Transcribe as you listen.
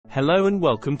Hello and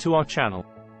welcome to our channel.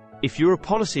 If you're a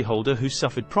policyholder who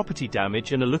suffered property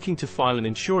damage and are looking to file an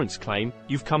insurance claim,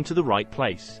 you've come to the right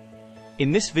place.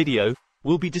 In this video,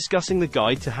 we'll be discussing the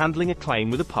guide to handling a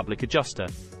claim with a public adjuster.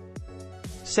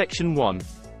 Section 1.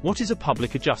 What is a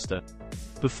public adjuster?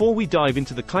 Before we dive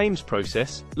into the claims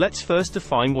process, let's first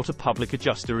define what a public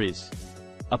adjuster is.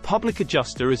 A public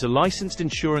adjuster is a licensed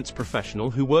insurance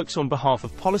professional who works on behalf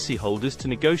of policyholders to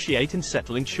negotiate and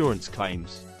settle insurance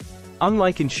claims.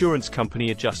 Unlike insurance company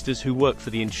adjusters who work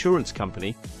for the insurance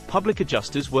company, public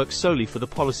adjusters work solely for the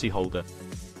policyholder.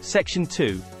 Section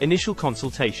 2. Initial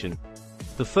consultation.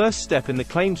 The first step in the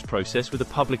claims process with a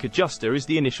public adjuster is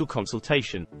the initial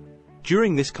consultation.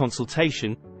 During this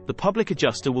consultation, the public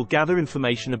adjuster will gather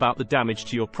information about the damage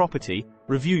to your property,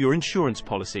 review your insurance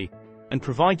policy, and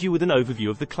provide you with an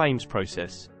overview of the claims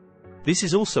process. This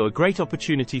is also a great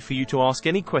opportunity for you to ask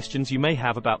any questions you may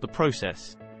have about the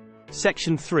process.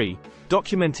 Section 3.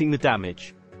 Documenting the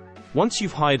damage. Once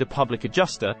you've hired a public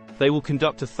adjuster, they will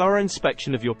conduct a thorough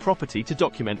inspection of your property to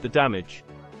document the damage.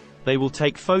 They will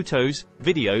take photos,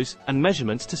 videos, and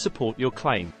measurements to support your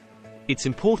claim. It's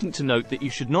important to note that you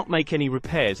should not make any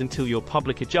repairs until your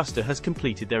public adjuster has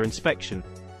completed their inspection.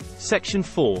 Section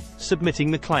 4.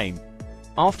 Submitting the claim.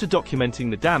 After documenting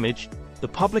the damage, the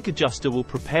public adjuster will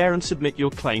prepare and submit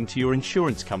your claim to your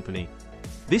insurance company.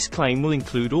 This claim will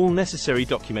include all necessary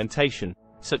documentation,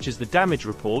 such as the damage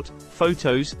report,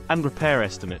 photos, and repair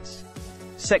estimates.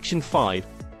 Section 5.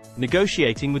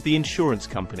 Negotiating with the insurance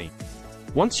company.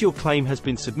 Once your claim has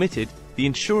been submitted, the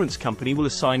insurance company will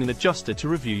assign an adjuster to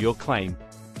review your claim.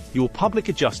 Your public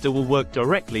adjuster will work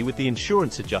directly with the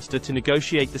insurance adjuster to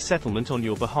negotiate the settlement on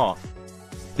your behalf.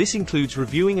 This includes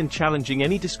reviewing and challenging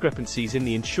any discrepancies in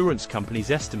the insurance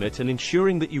company's estimate and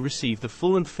ensuring that you receive the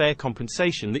full and fair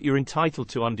compensation that you're entitled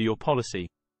to under your policy.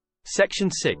 Section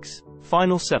 6.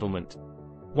 Final settlement.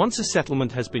 Once a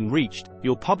settlement has been reached,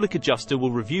 your public adjuster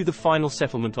will review the final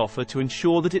settlement offer to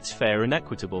ensure that it's fair and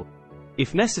equitable.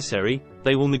 If necessary,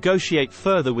 they will negotiate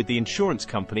further with the insurance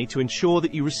company to ensure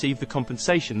that you receive the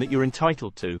compensation that you're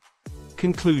entitled to.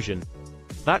 Conclusion.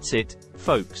 That's it,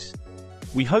 folks.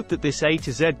 We hope that this A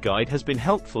to Z guide has been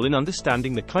helpful in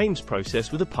understanding the claims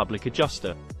process with a public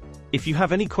adjuster. If you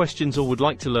have any questions or would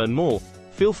like to learn more,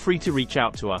 feel free to reach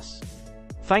out to us.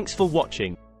 Thanks for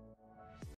watching.